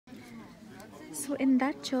So in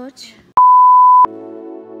that church,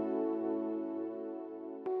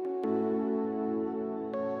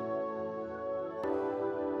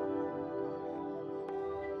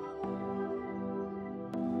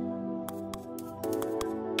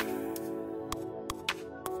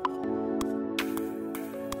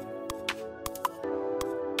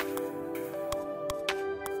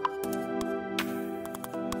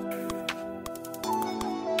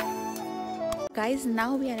 guys,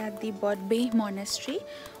 now we are at the Bodbe monastery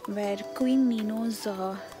where Queen Nino's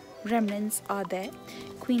remnants are there.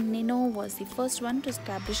 Queen Nino was the first one to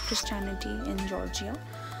establish Christianity in Georgia,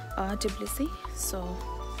 Tbilisi. So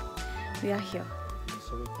we are here.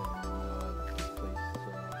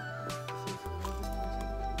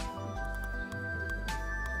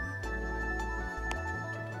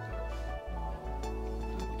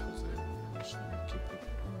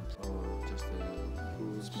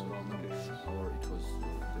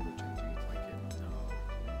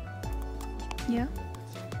 Yeah.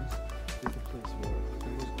 This is the place where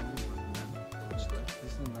there was only one nun. This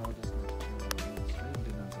is nowadays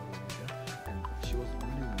and she was the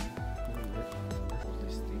only one who left all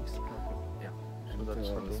these things. Yeah. And there is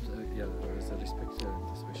a respect there,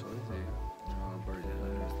 especially the buried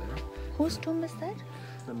there. Whose tomb is that?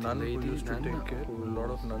 The nun who used to take care. A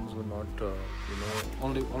lot of nuns were not,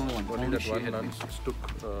 only one. Only that one nun took,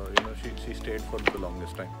 she stayed for the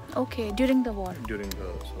longest time. Okay, during the war. During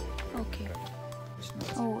the Okay. time.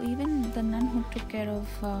 Oh, even the nun who took care of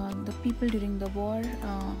the people during the war,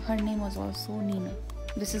 her name was also Nino.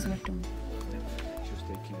 This is her tomb. She was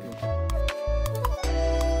taking it.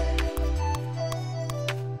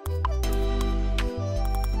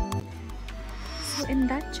 So in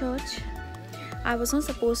that church, I was not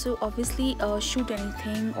supposed to obviously shoot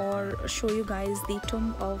anything or show you guys the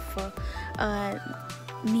tomb of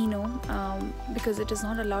Nino because it is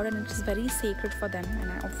not allowed and it is very sacred for them,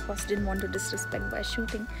 and I of course didn't want to disrespect by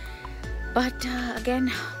shooting. But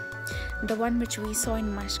again, the one which we saw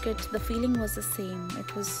in Mashkat, the feeling was the same.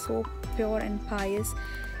 It was so pure and pious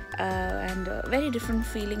and very different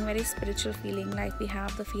feeling, very spiritual feeling, like we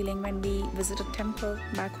have the feeling when we visit a temple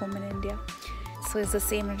back home in India. So it's the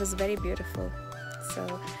same. It was very beautiful.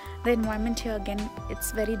 So the environment here, again,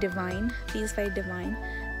 it's very divine, feels very divine,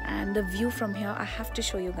 and the view from here, I have to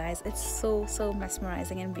show you guys. It's so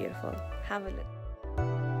mesmerizing and beautiful. Have a look.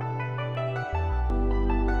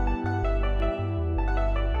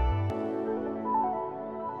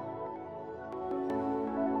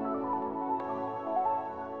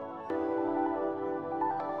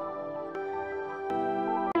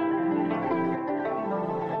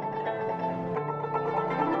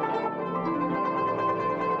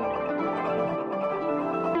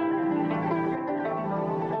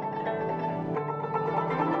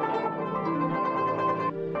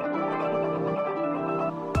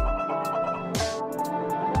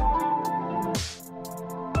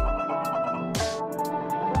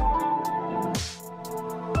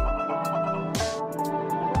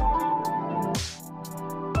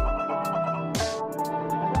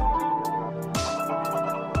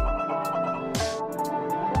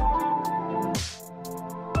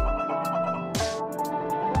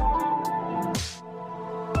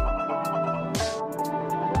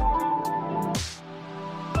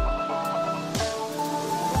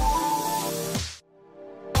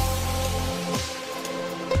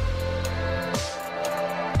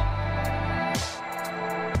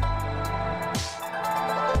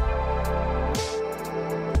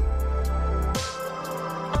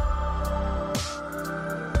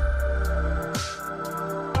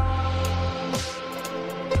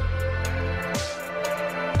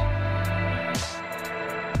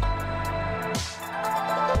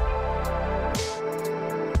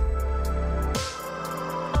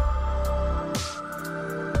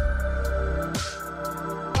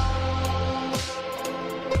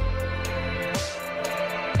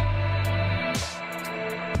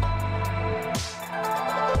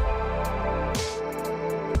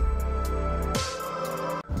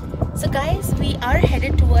 So guys, we are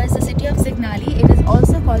headed towards the city of Sighnaghi. It is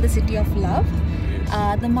also called the city of love.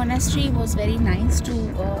 The monastery was very nice to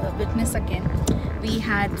witness again. We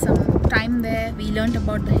had some time there. We learned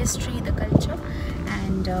about the history, the culture,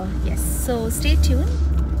 and yes, so stay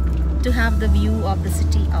tuned to have the view of the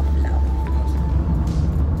city of love.